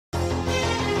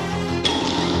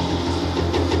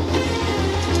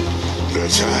The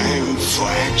time for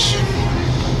action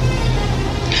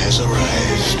has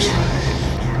arrived.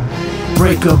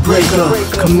 Breaker,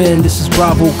 come in, this is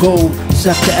Bravo Gold.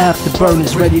 Sector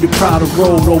afterburners, ready to proud of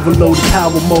road. Overloaded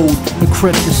power mode,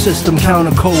 encrypt the system,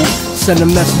 counter code. Send a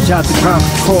message out to ground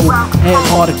control.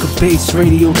 Antarctica base,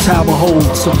 radio tower hold.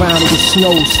 Surrounded with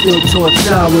snow, still torch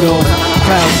sourdough.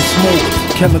 Clouds of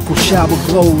smoke, chemical shower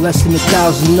glow. Less than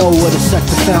 1,000 know what a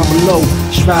sector found below.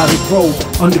 Shrouded rope,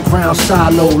 underground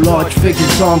silo. Large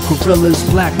figures, armed guerrillas,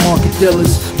 black market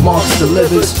dealers. Marx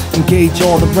delivers, engage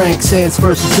all the ranks. Ants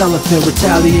versus elephant,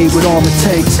 retaliate with armored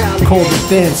tanks. Cold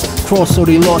advance, cross so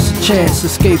they lost a chance.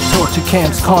 Escape torture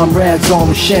camps, comrades armed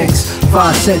with shanks.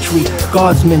 5th century,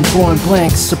 guardsmen drawing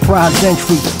blanks. Surprise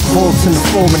entry, vaults in the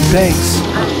foreign banks.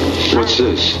 What's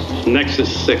this? Nexus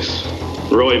 6,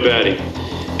 Roy Batty.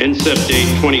 Incept date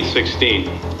 2016.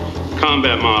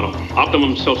 Combat model,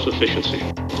 optimum self-sufficiency.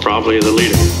 Probably the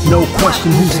leader. No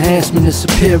question whose enhancement is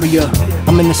superior.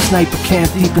 I'm in a sniper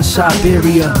camp deep in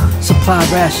Siberia. Supply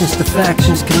rations to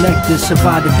factions connected.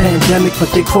 Survived the pandemic,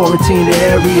 but they quarantine the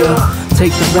area.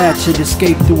 Take the ratchet,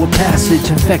 escape through a passage.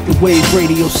 Infect the wave,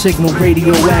 radio signal,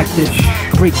 radioactive.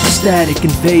 Break the static,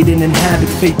 invade and inhabit.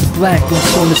 Fate the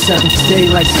blackness on the 7th day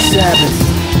like the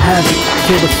Sabbath. Havoc,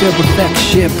 feel the fear effect,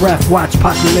 share breath. Watch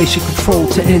population control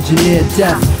to engineer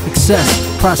death.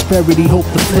 Excess, prosperity, hope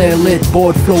the flare lit.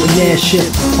 Board floating airship,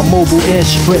 a mobile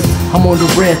airstrip. I'm on the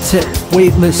rare tip,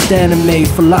 weightless anime.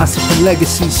 Philosophy,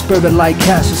 legacy, spirit like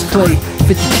Cassius Clay.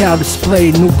 50 cal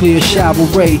display, nuclear shower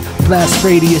ray. Blast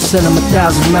radius, send them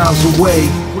 1,000 miles away.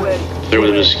 There was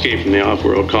an escape from the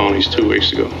off-world colonies 2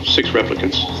 weeks ago. 6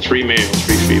 replicants, 3 male,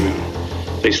 3 female.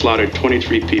 They slaughtered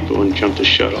 23 people and jumped a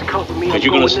shuttle. But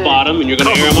you're gonna spot them and you're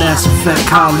gonna air them out. Mass Effect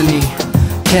colony.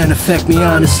 Can't affect me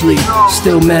honestly,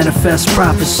 still manifest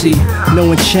prophecy.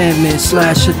 No enchantment,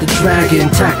 slash at the dragon.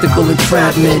 Tactical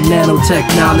entrapment,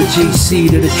 nanotechnology.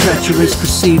 Seed of the treacherous,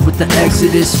 proceed with the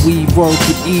exodus. We work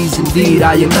with ease, indeed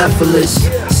I am effortless.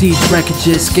 Siege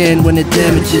wreckages, scan when it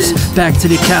damages. Back to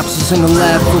the capsules in the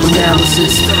lab for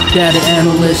analysis. Data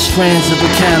analyst, strands of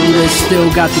a catalyst. Still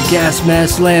got the gas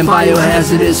mask, land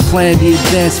biohazardous. Plan the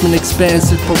advancement,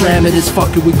 expansive parameters.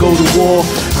 Fuck it, we go to war.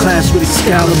 Clash with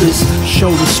Excaliburs.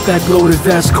 Show respect, loaded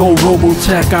vest, cold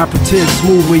Robotech. Operatives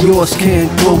move where yours can't,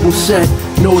 global set.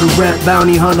 Know the rep,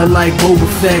 bounty hunter like Boba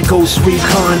Fett. Ghost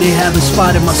Recon, they haven't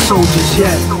spotted my soldiers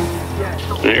yet.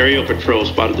 An aerial patrol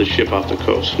spotted the ship off the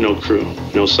coast. No crew,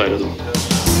 no sight of them.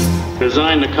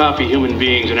 Designed to copy human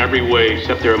beings in every way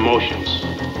except their emotions.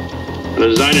 The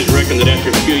designers reckon that after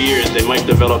a few years they might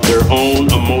develop their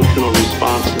own emotional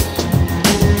responses.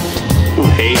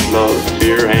 Hate, love,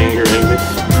 fear, anger, envy.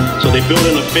 So they built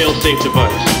in a fail-safe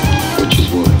device. Which is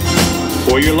what?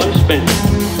 For your lifespan.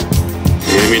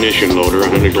 The ammunition loader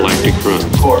on an intergalactic front.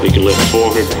 He can lift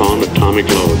 400-pound atomic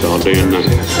loads all day and night.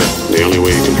 The only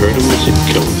way you can hurt him is to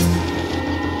kill him.